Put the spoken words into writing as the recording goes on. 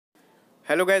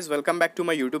Hello guys, welcome back to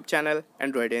my YouTube channel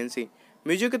Android NC.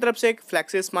 म्यूजियो की तरफ से एक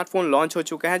फ्लैगशिप स्मार्टफोन लॉन्च हो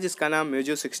चुका है जिसका नाम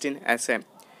म्यूजियो 16s है।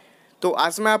 तो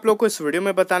आज मैं आप लोग को इस वीडियो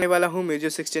में बताने वाला हूँ म्यूजियो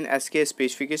 16s के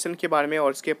स्पेसिफिकेशन के बारे में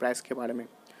और उसके प्राइस के बारे में।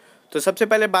 तो सबसे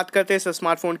पहले बात करते हैं इस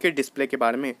स्मार्टफोन के डिस्प्ले के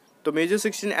बारे में। तो म्यूजियो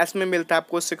 16s में मिलता है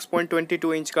आपको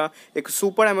 6.22 इंच का एक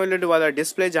सुपर एमोलेड वाला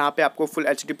डिस्प्ले, जहाँ पे आपको फुल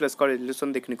HD प्लस का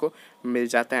रेजोल्यूशन देखने को मिल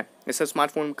जाता है। इस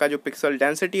स्मार्टफोन का जो पिक्सल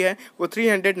डेंसिटी है वो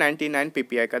 399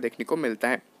 ppi का देखने को मिलता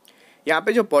है। यहाँ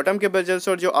पे जो बॉटम के बेजल्स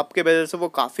और जो अप के बेजल्स है वो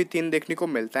काफ़ी थिन देखने को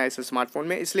मिलता है इस स्मार्टफोन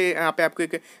में, इसलिए यहाँ पे आपको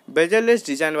एक बेजललेस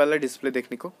डिज़ाइन वाला डिस्प्ले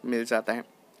देखने को मिल जाता है।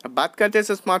 अब बात करते हैं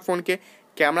इस स्मार्टफोन के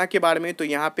कैमरा के बारे में। तो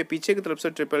यहाँ पे पीछे की तरफ से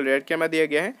ट्रिपल रेड कैमरा दिया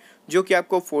गया है, जो कि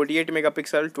आपको 48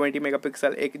 मेगापिक्सल 20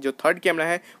 मेगापिक्सल एक जो थर्ड कैमरा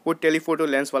है वो टेलीफोटो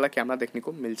लेंस वाला कैमरा देखने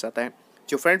को मिल जाता है।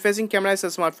 जो फ्रंट फेसिंग कैमरा है इस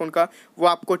स्मार्टफोन का वो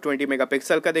आपको 20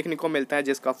 मेगापिक्सल का देखने को मिलता है,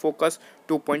 जिसका फोकस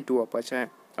 2.2 अपर्चर है।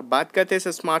 अब बात करते हैं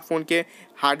इस स्मार्टफोन के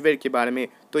हार्डवेयर के बारे में।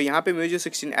 तो यहाँ पे म्यूजियो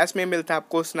 16s में मिलता है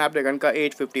आपको स्नैपड्रैगन का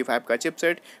 855 का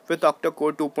chipset with octa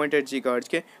core 2.8 GHz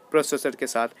के प्रोसेसर के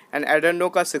साथ एंड एड्रेनो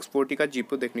का 640 का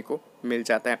GPU देखने को मिल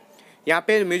जाता है। यहाँ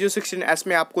पे म्यूजियो 16s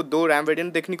में आपको दो रैम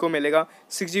वेरिएंट देखने को मिलेगा,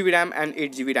 6GB RAM and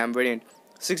 8GB RAM variant.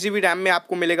 6GB RAM में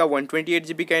आपको मिलेगा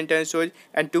 128GB का इंटरनल स्टोरेज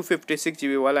एंड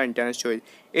 256GB वाला इंटरनल स्टोरेज।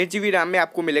 8GB रैम में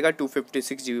आपको मिलेगा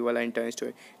 256GB वाला इंटरनल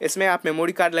स्टोरेज। इसमें आप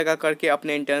मेमोरी कार्ड लगा करके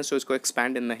अपने इंटरनल स्टोरेज को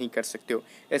एक्सपैंड नहीं कर सकते हो।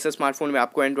 इस स्मार्टफोन में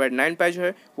आपको एंड्रॉयड 9 पैच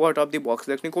है वो आउट ऑफ द बॉक्स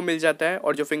देखने को मिल जाता है,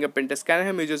 और जो फिंगरप्रिंट स्कैनर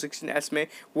है म्यूजियो 16s में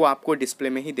वो आपको डिस्प्ले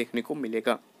में ही देखने को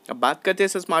मिलेगा। अब बात करते हैं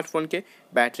इस स्मार्टफोन के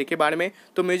बैटरी के बारे में।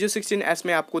 तो म्यूजियो 16s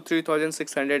में आपको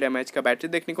 3600 mAh का बैटरी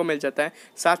देखने को मिल जाता है।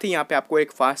 साथ ही यहाँ पे आपको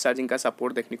एक फास्ट चार्जिंग का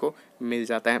सपोर्ट देखने को मिल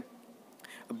जाता है।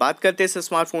 बात करते हैं इस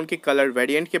स्मार्टफोन के कलर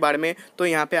वेरिएंट के बारे में। तो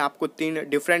यहाँ पे आपको 3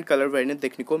 डिफरेंट कलर वेरिएंट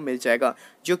देखने को मिल जाएगा,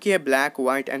 जो कि है black,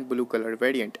 white and blue colour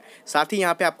variant. साथ ही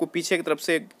यहाँ पे आपको पीछे की तरफ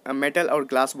से मेटल और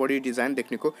ग्लास बॉडी डिज़ाइन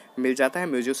देखने को मिल जाता है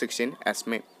म्यूजियो 16s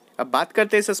में। अब बात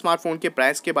करते हैं इस स्मार्टफोन के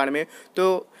प्राइस के बारे में।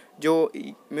 तो जो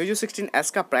म्यूजियो 16s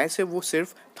का प्राइस है वो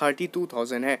सिर्फ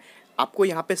 32,000 है। आपको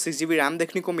यहाँ पे 6GB रैम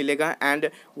देखने को मिलेगा एंड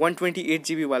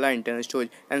 128GB वाला इंटरनल स्टोरेज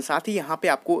एंड साथ ही यहाँ पे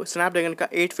आपको स्नैपड्रैगन का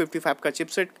 855 का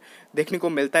चिपसेट देखने को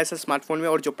मिलता है इस स्मार्टफोन में,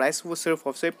 और जो प्राइस वो सिर्फ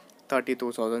और सिर्फ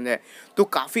 32,000 है। तो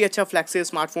काफ़ी अच्छा फ्लैगशिप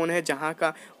स्मार्टफोन है जहाँ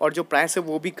का, और जो प्राइस है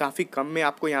वो भी काफ़ी कम में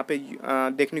आपको यहाँ पे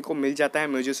देखने को मिल जाता है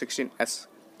म्यूजियो 16s।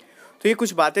 तो ये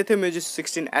कुछ बातें थे म्यूजियो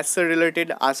 16s से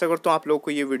रिलेटेड। आशा करता हूँ आप लोगों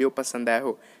को ये वीडियो पसंद आया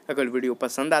हो। अगर वीडियो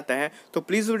पसंद आता है तो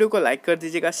प्लीज़ वीडियो को लाइक कर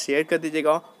दीजिएगा, शेयर कर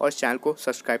दीजिएगा और चैनल को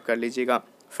सब्सक्राइब कर लीजिएगा।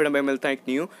 फिर हमें मिलता है एक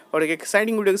न्यू और एक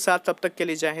एक्साइटिंग वीडियो के साथ। तब तक के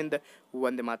लिए जय Hind,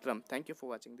 Vande Mataram. Thank you for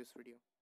watching this video.